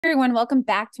Everyone, welcome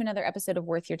back to another episode of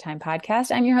Worth Your Time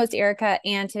podcast. I'm your host, Ericka,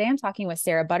 and today I'm talking with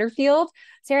Sarah Butterfield.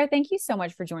 Sarah, thank you so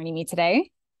much for joining me today.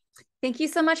 Thank you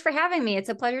so much for having me. It's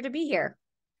a pleasure to be here.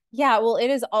 Yeah, well, it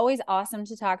is always awesome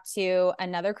to talk to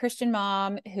another Christian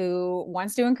mom who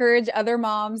wants to encourage other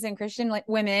moms and Christian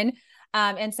women.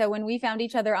 And so when we found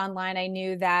each other online, I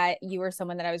knew that you were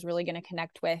someone that I was really going to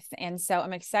connect with. And so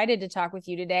I'm excited to talk with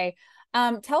you today.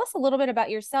 Tell us a little bit about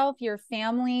yourself, your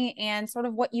family, and sort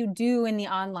of what you do in the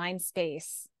online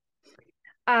space.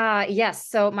 Yes.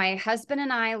 So my husband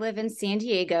and I live in San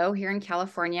Diego here in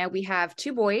California. We have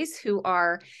two boys who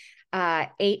are 8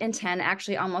 and 10,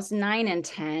 actually almost 9 and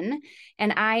 10.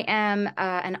 And I am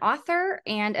an author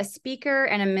and a speaker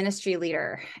and a ministry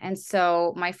leader. And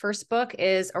so my first book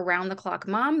is Around the Clock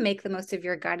Mom, Make the Most of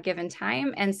Your God-Given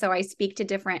Time. And so I speak to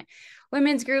different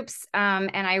women's groups and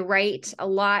I write a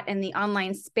lot in the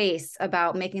online space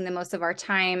about making the most of our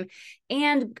time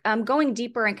and going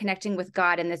deeper and connecting with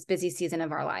God in this busy season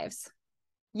of our lives.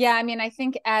 Yeah, I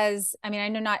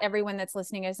know not everyone that's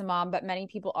listening is a mom, but many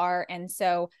people are. And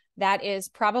so that is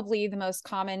probably the most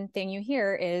common thing you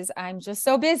hear is I'm just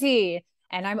so busy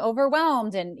and I'm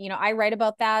overwhelmed. And, I write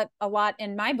about that a lot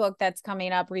in my book that's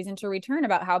coming up, Reason to Return,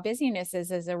 about how busyness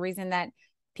is a reason that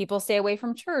people stay away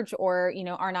from church or,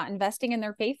 are not investing in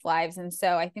their faith lives. And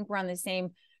so I think we're on the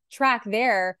same track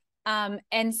there.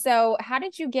 And so how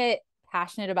did you get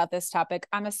passionate about this topic?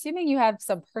 I'm assuming you have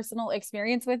some personal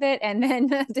experience with it and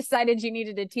then decided you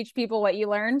needed to teach people what you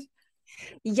learned.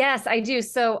 Yes, I do.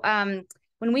 So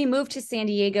when we moved to San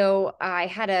Diego, I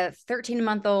had a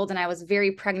 13-month-old and I was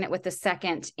very pregnant with the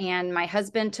second. And my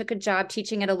husband took a job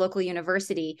teaching at a local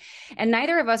university. And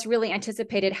neither of us really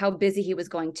anticipated how busy he was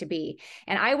going to be.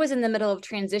 And I was in the middle of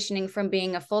transitioning from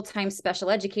being a full-time special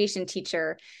education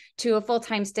teacher to a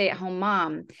full-time stay-at-home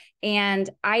mom. And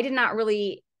I did not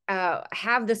really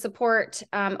have the support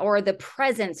or the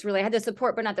presence. Really, I had the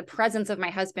support, but not the presence of my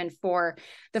husband for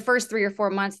the first 3 or 4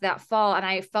 months that fall. And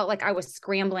I felt like I was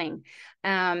scrambling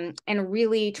and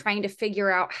really trying to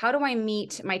figure out, how do I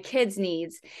meet my kids'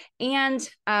 needs and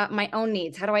my own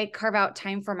needs? How do I carve out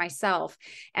time for myself?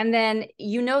 And then,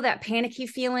 that panicky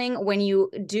feeling when you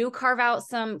do carve out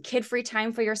some kid-free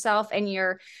time for yourself and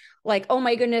you're like, oh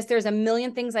my goodness, there's a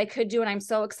million things I could do and I'm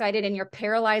so excited, and you're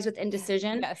paralyzed with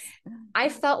indecision. Yes. I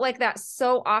felt like that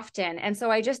so often. And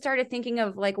so I just started thinking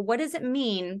of, like, what does it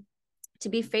mean to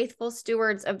be faithful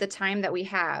stewards of the time that we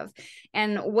have?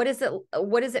 And what does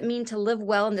it mean to live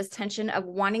well in this tension of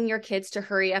wanting your kids to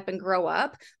hurry up and grow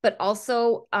up, but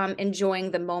also enjoying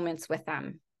the moments with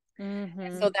them?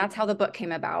 Mm-hmm. So that's how the book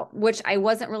came about, which I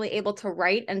wasn't really able to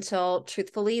write until,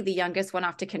 truthfully, the youngest went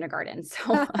off to kindergarten.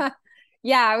 So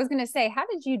yeah, I was going to say, how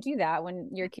did you do that when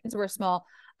your kids were small?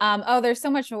 There's so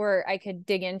much more I could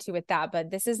dig into with that, but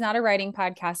this is not a writing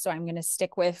podcast, so I'm going to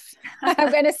stick with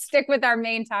our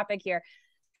main topic here.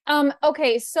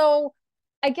 Okay, so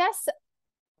I guess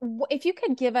if you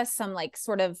could give us some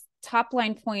sort of top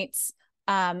line points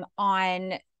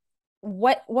on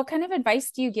what kind of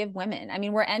advice do you give women? I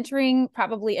mean, we're entering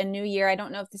probably a new year. I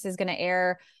don't know if this is going to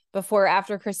air before or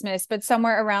after Christmas, but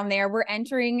somewhere around there, we're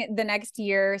entering the next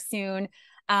year soon.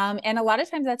 And a lot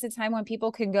of times that's a time when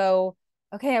people can go,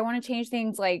 okay, I want to change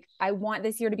things. Like, I want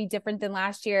this year to be different than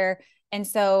last year. And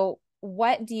so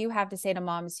what do you have to say to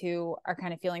moms who are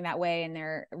kind of feeling that way and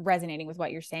they're resonating with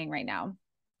what you're saying right now?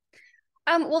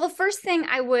 Well, the first thing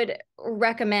I would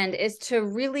recommend is to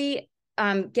really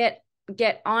get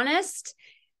honest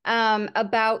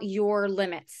about your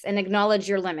limits and acknowledge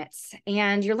your limits.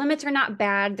 And your limits are not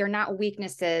bad. They're not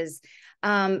weaknesses.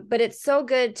 But it's so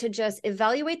good to just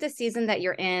evaluate the season that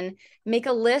you're in, make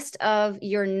a list of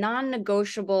your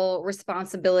non-negotiable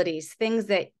responsibilities, things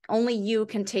that only you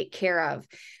can take care of.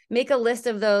 Make a list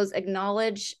of those,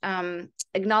 acknowledge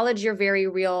your very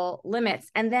real limits,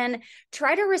 and then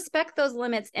try to respect those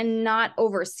limits and not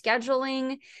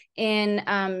overscheduling,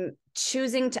 in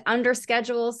choosing to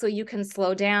underschedule so you can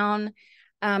slow down,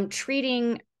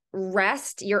 treating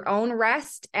your own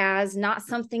rest, as not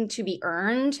something to be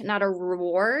earned, not a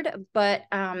reward, but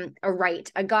a right,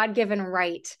 a God-given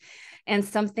right, and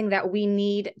something that we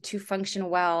need to function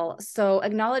well. So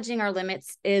acknowledging our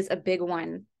limits is a big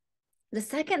one. The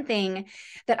second thing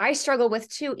that I struggle with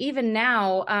too, even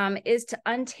now, is to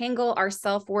untangle our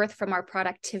self-worth from our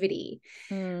productivity.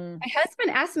 My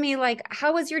husband asked me, like,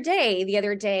 how was your day the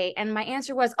other day? And my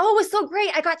answer was, oh, it was so great.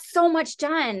 I got so much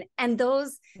done. And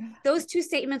those two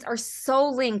statements are so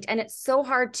linked, and it's so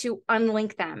hard to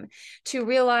unlink them, to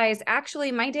realize,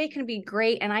 actually, my day can be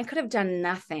great and I could have done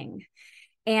nothing.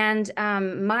 And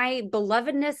my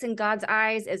belovedness in God's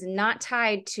eyes is not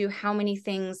tied to how many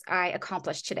things I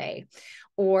accomplished today,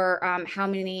 or how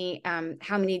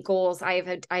many goals I've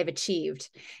achieved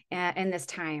in this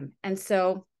time. And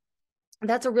so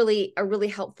that's a really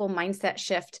helpful mindset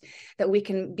shift that we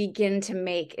can begin to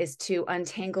make, is to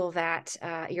untangle that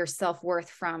your self-worth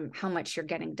from how much you're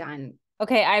getting done.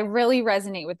 Okay, I really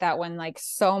resonate with that one like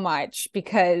so much,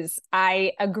 because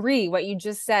I agree what you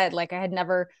just said. Like, I had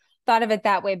never thought of it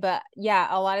that way, but yeah,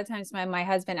 a lot of times when my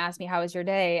husband asks me, how was your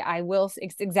day? I will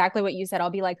exactly what you said.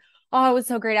 I'll be like, oh, it was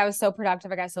so great. I was so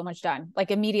productive. I got so much done.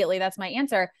 Like, immediately, that's my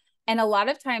answer. And a lot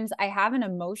of times I have an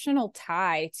emotional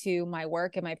tie to my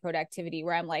work and my productivity,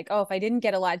 where I'm like, oh, if I didn't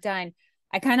get a lot done,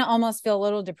 I kind of almost feel a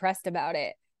little depressed about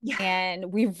it. Yeah.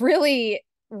 And we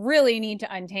really need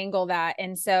to untangle that.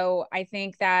 And so I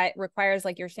think that requires,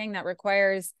 like you're saying, that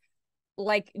requires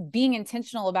like being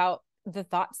intentional about the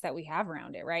thoughts that we have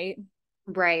around it. Right.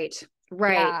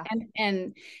 Yeah.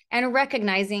 And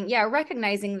recognizing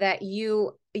that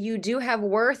you do have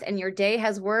worth, and your day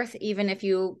has worth, even if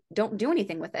you don't do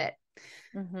anything with it.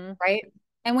 Mm-hmm. Right.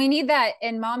 And we need that.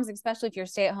 And moms, especially if you're a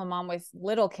stay-at-home mom with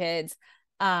little kids,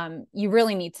 you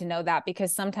really need to know that,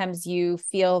 because sometimes you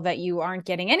feel that you aren't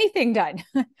getting anything done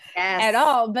at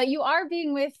all, but you are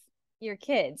being with your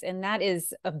kids, and that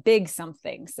is a big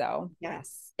something. So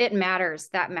yes, it matters.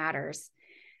 That matters.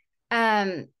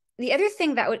 The other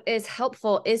thing that is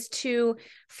helpful is to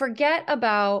forget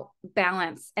about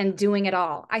balance and doing it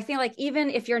all. I feel like even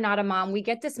if you're not a mom, we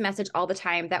get this message all the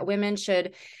time that women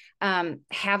should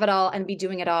have it all and be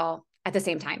doing it all at the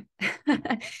same time.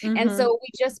 Mm-hmm. And so we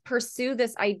just pursue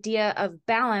this idea of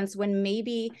balance, when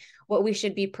maybe what we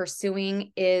should be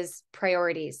pursuing is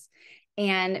priorities,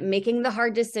 and making the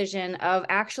hard decision of,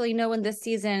 actually, no, in this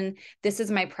season, this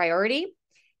is my priority.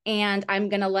 And I'm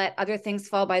going to let other things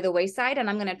fall by the wayside. And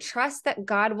I'm going to trust that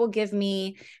God will give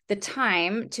me the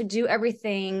time to do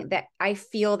everything that I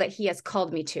feel that he has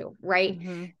called me to. Right.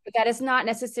 Mm-hmm. But that is not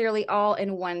necessarily all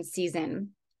in one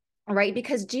season. Right.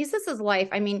 Because Jesus's life,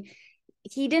 I mean,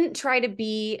 he didn't try to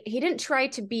be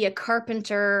a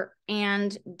carpenter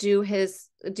and do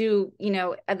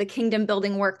the kingdom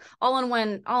building work all in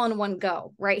one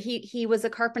go. Right. He was a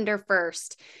carpenter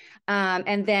first.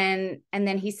 And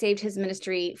then he saved his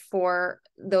ministry for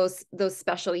those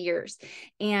special years.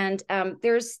 And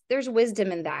there's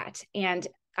wisdom in that. And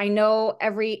I know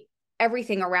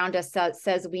everything around us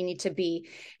says we need to be,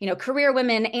 career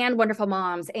women and wonderful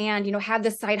moms, and, have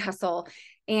this side hustle,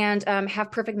 and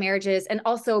have perfect marriages, and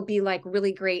also be like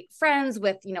really great friends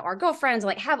with, our girlfriends,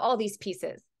 like have all these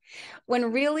pieces.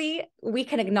 When really we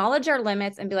can acknowledge our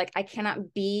limits and be like, I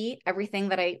cannot be everything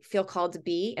that I feel called to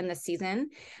be in this season.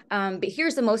 But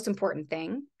here's the most important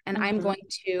thing. And mm-hmm. I'm going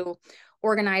to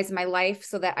organize my life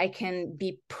so that I can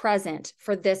be present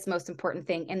for this most important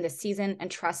thing in this season,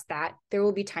 and trust that there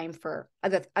will be time for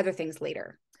other things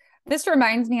later. This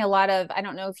reminds me a lot of, I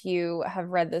don't know if you have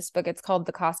read this book. It's called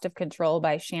The Cost of Control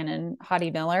by Shannon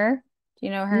Hodde Miller. Do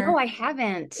you know her? No, I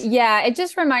haven't. Yeah, it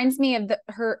just reminds me of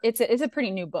her. It's a pretty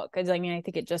new book. I mean, I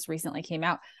think it just recently came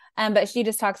out. But she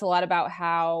just talks a lot about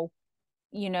how,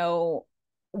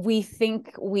 we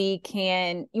think we're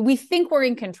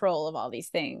in control of all these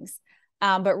things.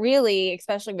 But really,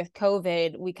 especially with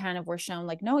COVID, we kind of were shown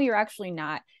like, no, you're actually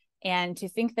not. And to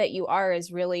think that you are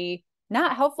is really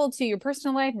not helpful to your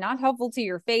personal life, not helpful to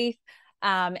your faith.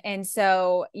 And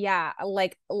so, yeah,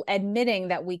 like admitting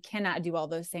that we cannot do all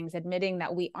those things, admitting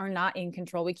that we are not in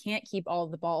control, we can't keep all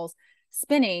of the balls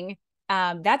spinning.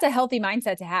 That's a healthy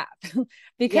mindset to have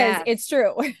because it's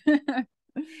true.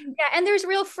 Yeah. And there's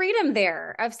real freedom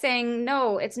there of saying,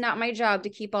 no, it's not my job to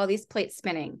keep all these plates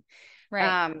spinning.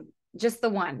 Right. Just the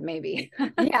one, maybe.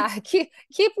 Yeah.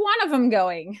 Keep one of them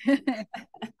going.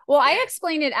 Well, I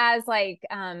explain it as like,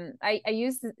 I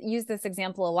use this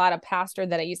example a lot. A pastor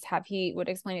that I used to have, he would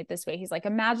explain it this way. He's like,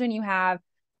 imagine you have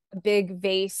a big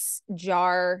vase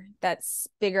jar that's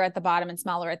bigger at the bottom and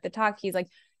smaller at the top. He's like,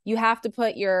 you have to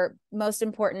put your most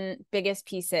important, biggest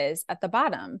pieces at the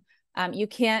bottom. You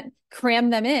can't cram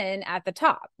them in at the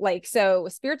top. Like, so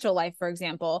spiritual life, for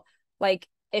example, like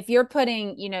if you're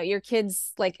putting, your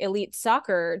kids like elite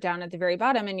soccer down at the very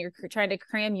bottom, and you're trying to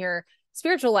cram your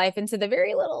spiritual life into the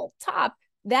very little top,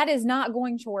 that is not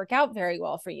going to work out very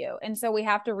well for you. And so we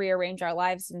have to rearrange our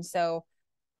lives. And so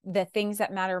the things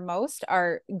that matter most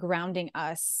are grounding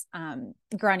us,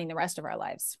 grounding the rest of our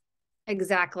lives.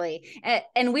 Exactly.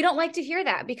 And we don't like to hear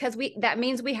that, because that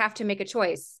means we have to make a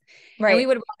choice. Right. And we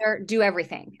would rather do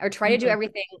everything or try to do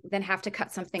everything than have to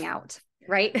cut something out.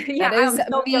 Right. Yeah. That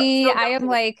is me. I am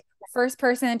like first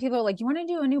person, and people are like, do you want to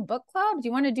do a new book club? Do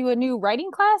you want to do a new writing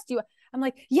class? I'm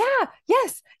like, yeah,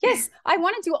 yes. I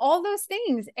want to do all those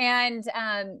things. And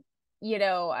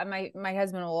my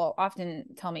husband will often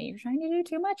tell me, you're trying to do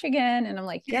too much again. And I'm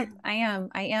like, yep, I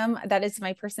am. That is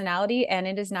my personality and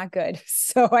it is not good.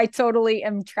 So I totally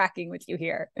am tracking with you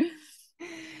here.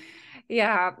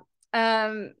 Yeah.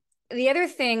 The other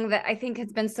thing that I think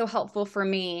has been so helpful for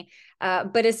me,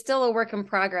 but is still a work in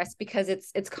progress because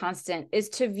it's constant, is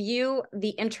to view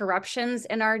the interruptions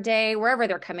in our day, wherever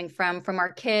they're coming from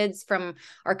our kids, from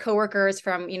our coworkers,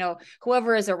 from,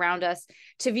 whoever is around us,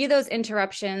 to view those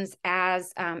interruptions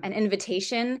as an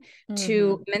invitation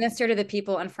to minister to the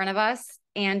people in front of us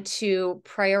and to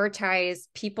prioritize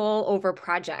people over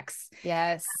projects.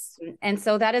 Yes. And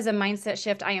so that is a mindset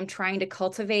shift I am trying to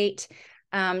cultivate,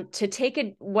 to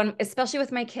take especially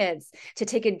with my kids, to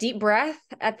take a deep breath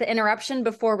at the interruption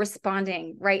before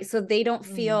responding, right? So they don't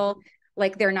feel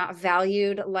like they're not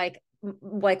valued, like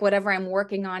whatever I'm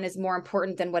working on is more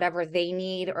important than whatever they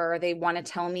need or they want to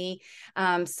tell me.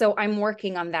 So I'm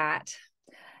working on that.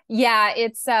 Yeah,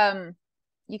 it's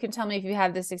you can tell me if you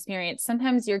have this experience.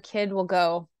 Sometimes your kid will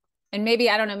go, and maybe,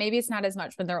 I don't know, maybe it's not as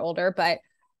much when they're older, but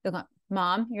they'll go,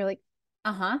 Mom, you're like,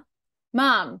 uh-huh.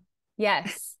 Mom,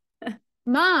 yes.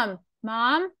 Mom,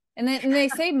 and then they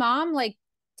say mom like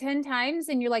 10 times,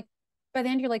 and you're like, by the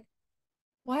end, you're like,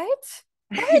 what?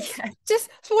 What? Yeah. Just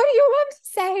what do you want to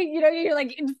say? You're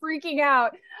like freaking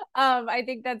out. I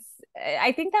think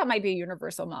that might be a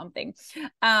universal mom thing.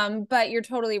 But you're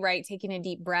totally right. Taking a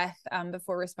deep breath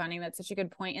before responding. That's such a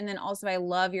good point. And then also, I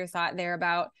love your thought there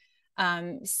about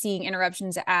seeing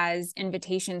interruptions as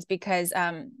invitations, because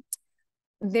and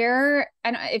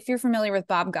if you're familiar with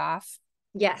Bob Goff.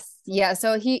 Yes. Yeah.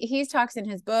 So he talks in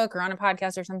his book or on a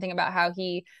podcast or something about how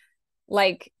he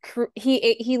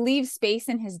leaves space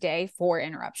in his day for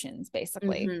interruptions,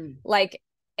 basically.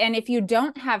 And if you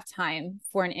don't have time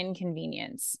for an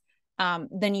inconvenience,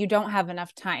 then you don't have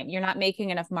enough time. You're not making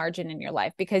enough margin in your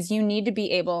life, because you need to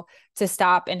be able to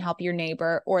stop and help your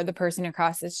neighbor or the person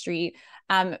across the street.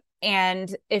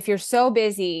 And if you're so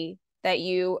busy that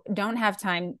you don't have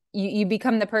time, you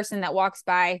become the person that walks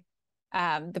by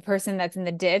the person that's in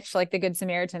the ditch, like the Good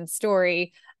Samaritan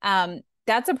story.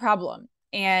 That's a problem.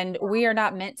 And we are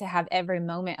not meant to have every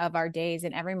moment of our days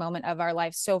and every moment of our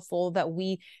life so full that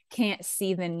we can't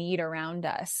see the need around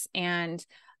us. And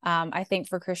I think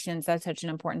for Christians, that's such an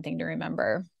important thing to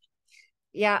remember.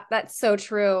 Yeah, that's so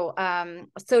true.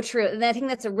 So true. And I think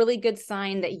that's a really good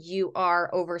sign that you are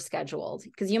overscheduled,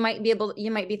 because you might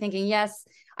be thinking, yes,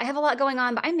 I have a lot going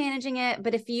on, but I'm managing it.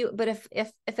 But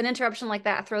if an interruption like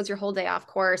that throws your whole day off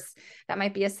course, that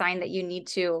might be a sign that you need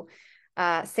to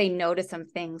say no to some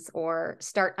things or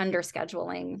start under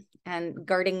scheduling and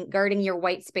guarding your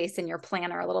white space in your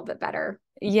planner a little bit better.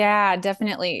 Yeah,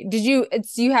 definitely. Do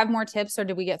you have more tips, or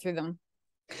did we get through them?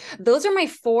 Those are my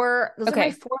four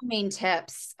Okay. main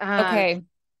tips. Okay.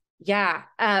 Yeah.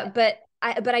 But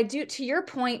I do, to your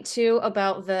point too,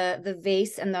 about the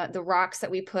vase and the rocks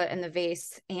that we put in the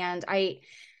vase. And I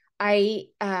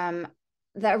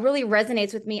that really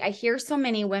resonates with me. I hear so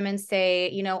many women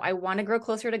say, I want to grow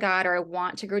closer to God, or I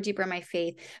want to grow deeper in my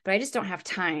faith, but I just don't have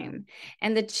time.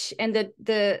 And the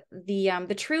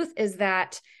truth is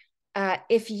that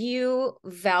if you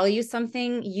value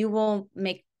something, you will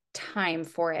make time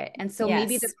for it. And so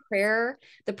maybe the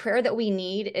prayer that we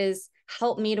need is,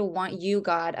 help me to want you,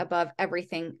 God, above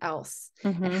everything else,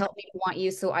 and help me to want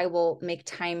you so I will make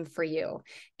time for you,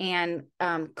 and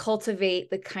cultivate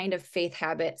the kind of faith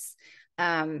habits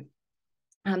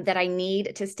that I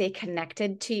need to stay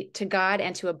connected to God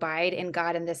and to abide in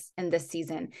God in this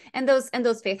season. And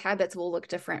those faith habits will look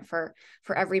different for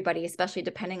everybody, especially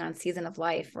depending on season of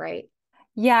life, right?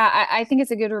 Yeah, I think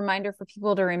it's a good reminder for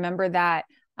people to remember that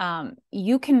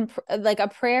you can, like, a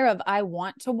prayer of I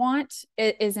want to want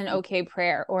is an okay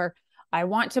prayer, or I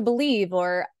want to believe,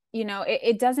 or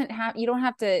it doesn't have, you don't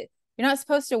have to, you're not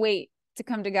supposed to wait to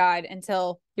come to God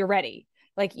until you're ready.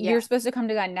 Like, you're supposed to come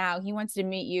to God now. He wants to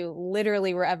meet you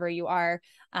literally wherever you are.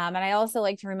 And I also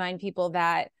like to remind people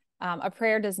that a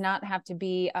prayer does not have to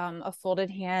be a folded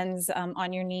hands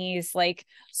on your knees, like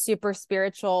super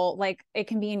spiritual. Like, it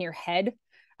can be in your head.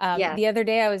 The other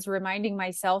day I was reminding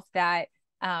myself that,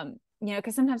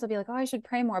 because sometimes I'll be like, oh, I should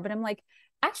pray more. But I'm like,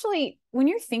 actually, when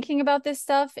you're thinking about this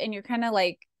stuff and you're kind of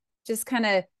like, just kind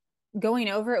of going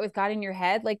over it with God in your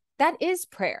head, like, that is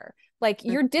prayer. Like,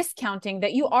 you're discounting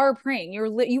that you are praying.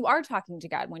 You are talking to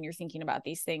God when you're thinking about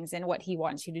these things and what he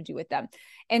wants you to do with them.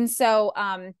 And so,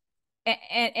 and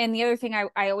the other thing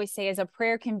I always say is, a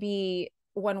prayer can be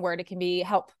one word. It can be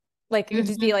help. Like, it could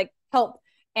just be like help.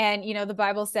 And, the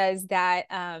Bible says that,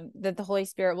 that the Holy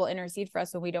Spirit will intercede for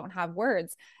us when we don't have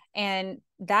words. And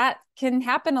that can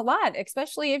happen a lot,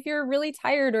 especially if you're really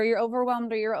tired or you're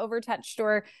overwhelmed or you're overtouched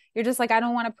or you're just like, I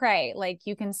don't want to pray. Like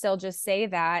you can still just say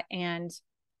that and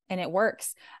it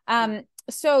works.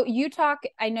 So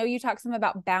I know you talk some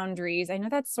about boundaries. I know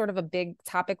that's sort of a big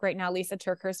topic right now. Lisa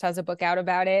TerKeurst has a book out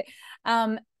about it.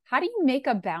 How do you make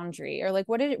a boundary, or like,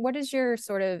 what is your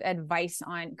sort of advice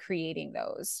on creating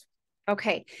those?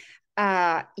 Okay.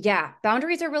 Yeah,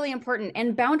 boundaries are really important,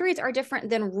 and boundaries are different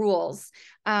than rules.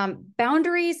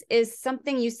 Boundaries is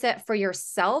something you set for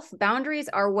yourself. Boundaries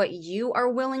are what you are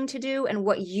willing to do and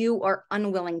what you are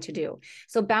unwilling to do.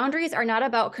 So boundaries are not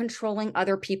about controlling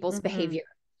other people's behavior.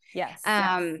 Yes.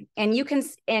 And you can,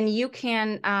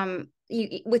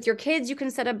 with your kids, you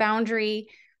can set a boundary.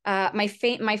 My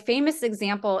famous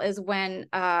example is when,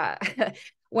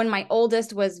 when my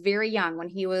oldest was very young, when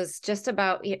he was just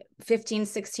about 15,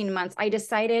 16 months, I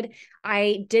decided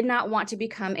I did not want to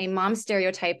become a mom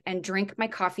stereotype and drink my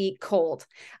coffee cold.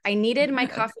 I needed my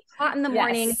coffee hot in the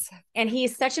morning. And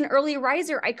he's such an early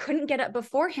riser. I couldn't get up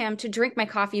before him to drink my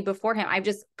coffee before him. I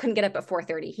just couldn't get up at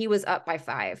 4:30. He was up by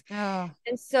 5. Oh.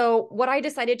 And so what I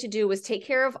decided to do was take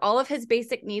care of all of his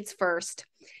basic needs first.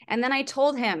 And then I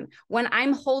told him, when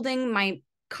I'm holding my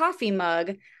coffee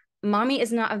mug, mommy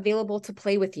is not available to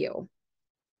play with you.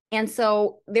 And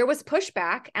so there was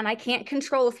pushback, and I can't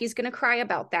control if he's going to cry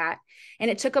about that.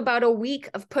 And it took about a week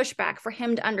of pushback for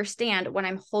him to understand, when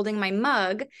I'm holding my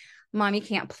mug, mommy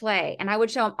can't play. And I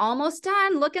would show him, almost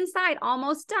done, look inside,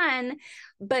 almost done.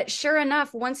 But sure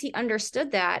enough, once he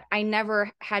understood that, I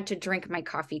never had to drink my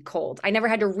coffee cold. I never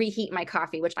had to reheat my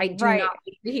coffee, which I do not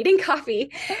like reheating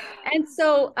coffee. And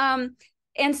so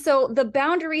the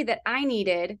boundary that I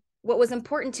needed, what was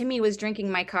important to me, was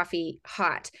drinking my coffee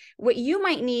hot. What you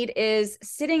might need is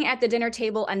sitting at the dinner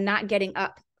table and not getting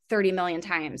up 30 million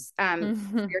times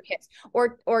for your kids,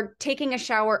 or taking a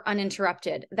shower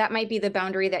uninterrupted. That might be the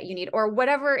boundary that you need, or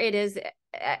whatever it is.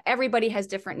 Everybody has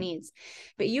different needs,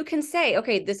 but you can say,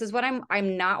 okay, this is what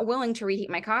I'm not willing to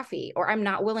reheat my coffee, or I'm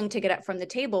not willing to get up from the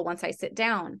table once I sit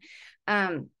down.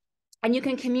 And you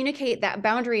can communicate that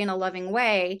boundary in a loving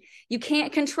way. You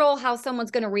can't control how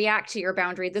someone's going to react to your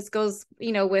boundary. This goes,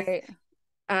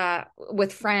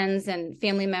 with friends and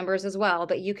family members as well.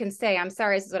 But you can say, I'm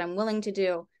sorry, this is what I'm willing to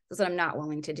do. This is what I'm not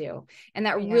willing to do. And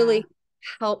that really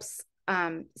helps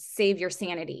save your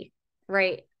sanity,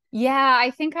 right? Yeah,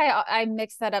 I think I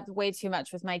mix that up way too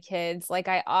much with my kids. Like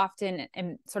I often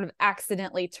am sort of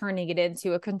accidentally turning it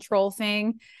into a control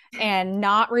thing and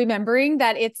not remembering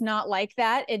that it's not like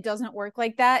that. It doesn't work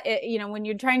like that. When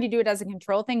you're trying to do it as a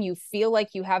control thing, you feel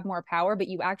like you have more power, but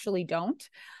you actually don't.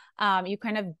 You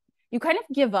kind of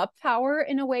give up power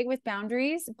in a way with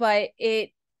boundaries, but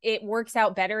it works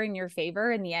out better in your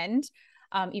favor in the end.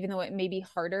 Even though it may be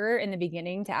harder in the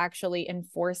beginning to actually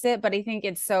enforce it. But I think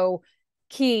it's so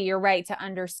key, you're right, to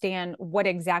understand what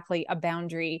exactly a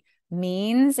boundary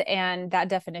means. And that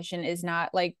definition is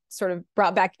not like sort of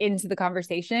brought back into the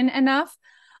conversation enough.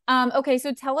 Okay,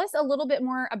 so tell us a little bit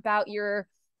more about your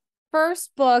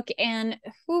first book and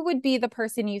who would be the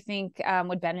person you think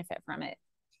would benefit from it.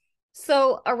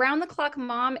 So Around the Clock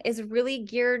Mom is really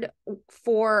geared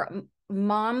for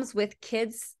moms with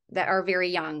kids that are very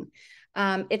young.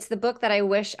 It's the book that I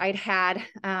wish I'd had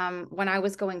when I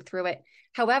was going through it.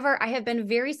 However, I have been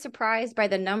very surprised by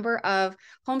the number of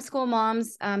homeschool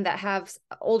moms that have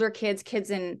older kids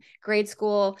in grade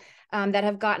school that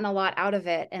have gotten a lot out of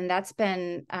it. And that's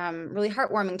been really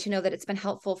heartwarming to know that it's been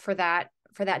helpful for that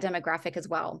demographic as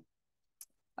well.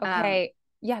 Okay.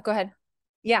 Yeah, go ahead.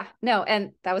 Yeah, no.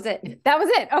 And that was it. That was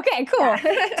it. Okay, cool.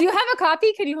 Yeah. Do you have a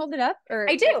copy? Can you hold it up? Or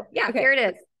I do. Yeah, okay. Here it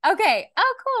is. Okay.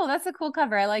 Oh, cool. That's a cool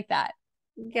cover. I like that.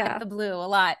 Yeah. I like the blue a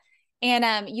lot. And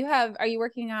are you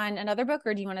working on another book,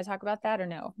 or do you want to talk about that or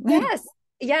no?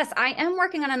 Yes, I am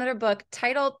working on another book,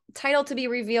 title to be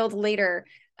revealed later.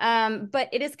 But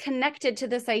it is connected to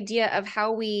this idea of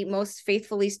how we most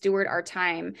faithfully steward our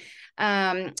time.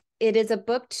 It is a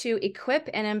book to equip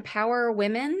and empower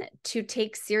women to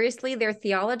take seriously their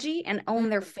theology and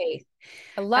own their faith.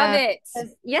 I love it.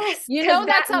 Yes.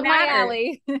 That's up my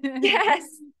alley. Yes.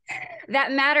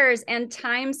 That matters. And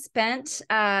time spent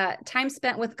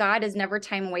with God is never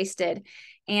time wasted.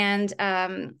 And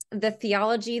the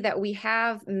theology that we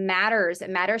have matters. It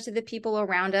matters to the people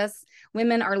around us.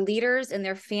 Women are leaders in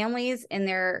their families, in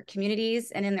their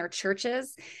communities, and in their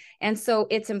churches. And so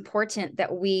it's important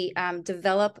that we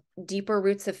develop deeper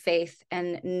roots of faith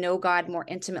and know God more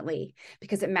intimately,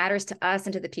 because it matters to us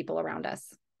and to the people around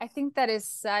us. I think that is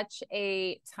such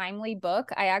a timely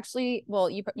book. I actually,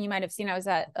 you might have seen, I was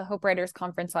at a Hope Writers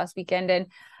Conference last weekend, and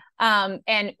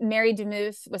And Mary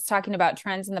DeMuth was talking about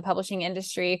trends in the publishing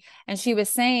industry. And she was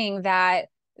saying that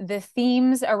the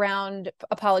themes around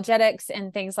apologetics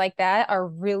and things like that are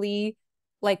really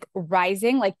like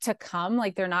rising, like to come,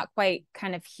 like they're not quite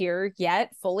kind of here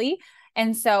yet fully.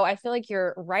 And so I feel like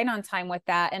you're right on time with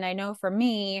that. And I know for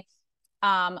me,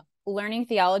 learning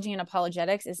theology and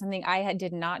apologetics is something I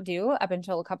did not do up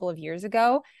until a couple of years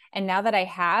ago. And now that I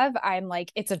have, I'm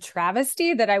like, it's a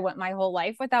travesty that I went my whole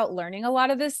life without learning a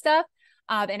lot of this stuff.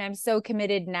 And I'm so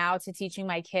committed now to teaching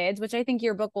my kids, which I think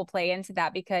your book will play into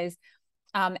that, because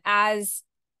as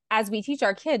we teach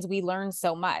our kids, we learn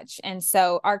so much. And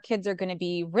so our kids are going to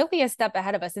be really a step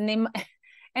ahead of us. And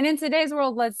and in today's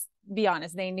world, let's be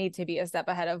honest, they need to be a step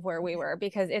ahead of where we were,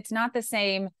 because it's not the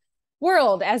same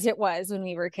world as it was when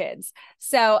we were kids.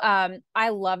 So I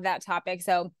love that topic.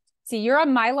 So see, you're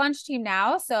on my launch team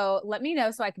now. So let me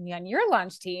know so I can be on your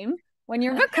launch team when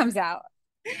your book comes out.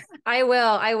 I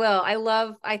will.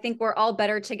 I think we're all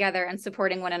better together and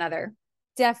supporting one another.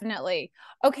 Definitely.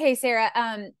 Okay, Sarah.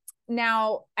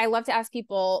 Now I love to ask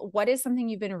people, what is something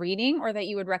you've been reading or that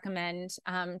you would recommend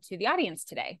to the audience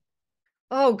today?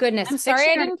 Oh, goodness. I'm sorry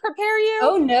I didn't prepare you.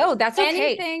 Oh, no, that's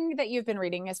okay. Anything that you've been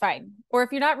reading is fine. Or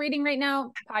if you're not reading right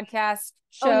now, podcast,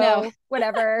 show, no.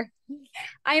 whatever.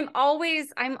 I'm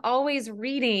always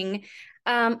reading.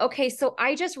 Okay, so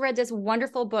I just read this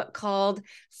wonderful book called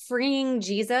Freeing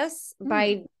Jesus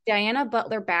by Diana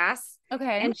Butler Bass.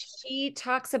 Okay. And she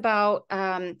talks about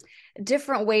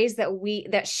different ways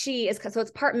that she is, so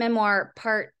it's part memoir,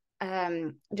 part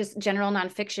just general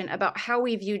nonfiction about how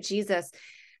we view Jesus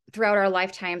throughout our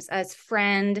lifetimes as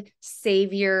friend,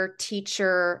 savior,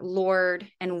 teacher, Lord,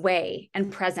 and way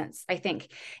and presence, I think.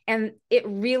 And it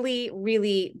really,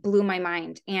 really blew my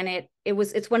mind. And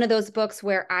it's one of those books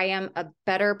where I am a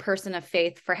better person of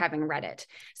faith for having read it.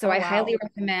 So I highly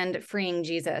recommend Freeing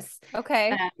Jesus.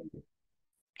 Okay.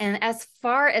 And as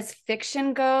far as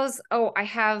fiction goes, I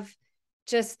have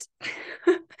just,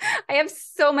 I have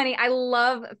so many. I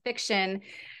love fiction.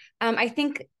 I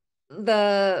think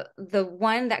the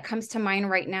one that comes to mind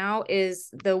right now is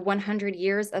the 100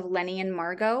 Years of Lenny and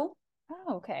Margot.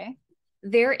 Oh, okay.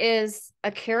 There is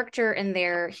a character in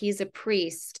there. He's a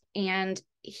priest, and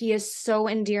he is so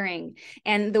endearing.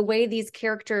 And the way these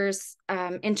characters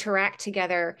interact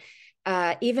together,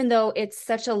 even though it's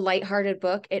such a lighthearted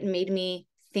book, it made me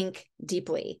think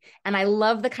deeply. And I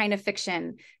love the kind of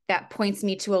fiction that points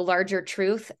me to a larger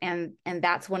truth. And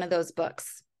that's one of those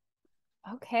books.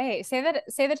 Okay. Say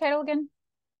the title again.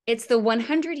 It's the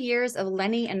 100 Years of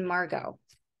Lenny and Margot.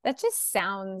 That just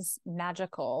sounds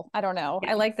magical. I don't know.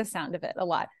 Yeah. I like the sound of it a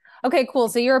lot. Okay, cool.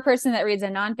 So you're a person that reads a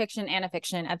nonfiction and a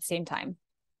fiction at the same time.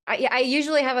 I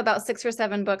usually have about 6 or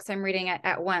 7 books I'm reading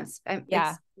at once.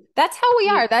 Yeah. That's how we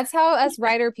are. That's how us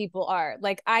writer people are.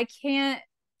 Like, I can't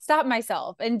stop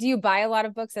myself. And do you buy a lot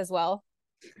of books as well?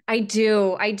 I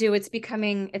do. It's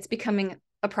becoming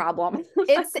a problem.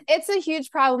 It's a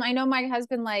huge problem. I know my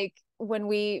husband, like when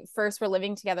we first were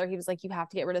living together, he was like, you have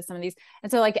to get rid of some of these.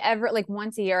 And so like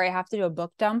once a year, I have to do a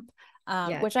book dump,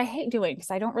 which I hate doing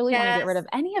because I don't really want to get rid of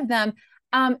any of them.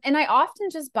 And I often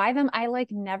just buy them. I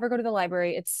like never go to the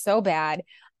library. It's so bad.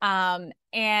 And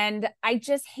I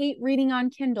just hate reading on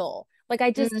Kindle. Like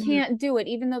I just can't do it,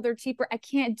 even though they're cheaper. I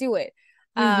can't do it.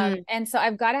 And so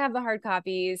I've got to have the hard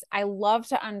copies. I love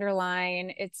to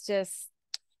underline.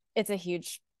 It's a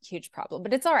huge problem,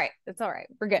 but it's all right. It's all right.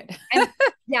 We're good. And,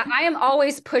 I am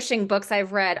always pushing books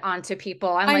I've read onto people.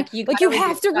 I'm like, you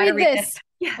have to read this.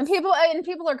 Yeah. And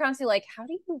people are constantly like, how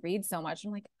do you read so much?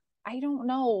 I'm like, I don't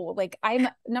know. Like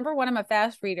number one, I'm a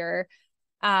fast reader.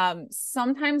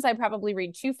 Sometimes I probably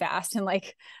read too fast and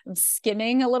like I'm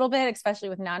skimming a little bit, especially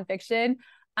with nonfiction.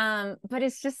 But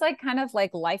it's just like kind of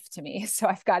like life to me. So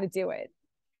I've got to do it.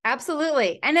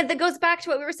 Absolutely. And that goes back to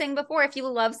what we were saying before. If you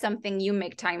love something, you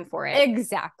make time for it.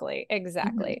 Exactly.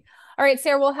 All right,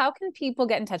 Sarah, well, how can people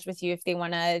get in touch with you if they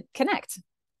want to connect?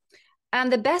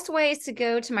 The best way is to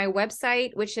go to my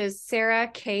website, which is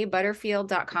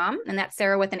sarahkbutterfield.com. And that's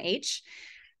Sarah with an H.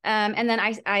 And then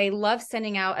I love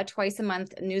sending out a twice a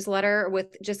month newsletter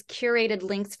with just curated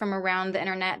links from around the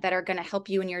internet that are going to help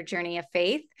you in your journey of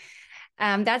faith.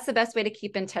 That's the best way to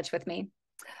keep in touch with me.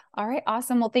 All right.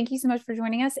 Awesome. Well, thank you so much for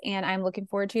joining us. And I'm looking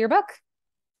forward to your book.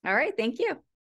 All right. Thank you.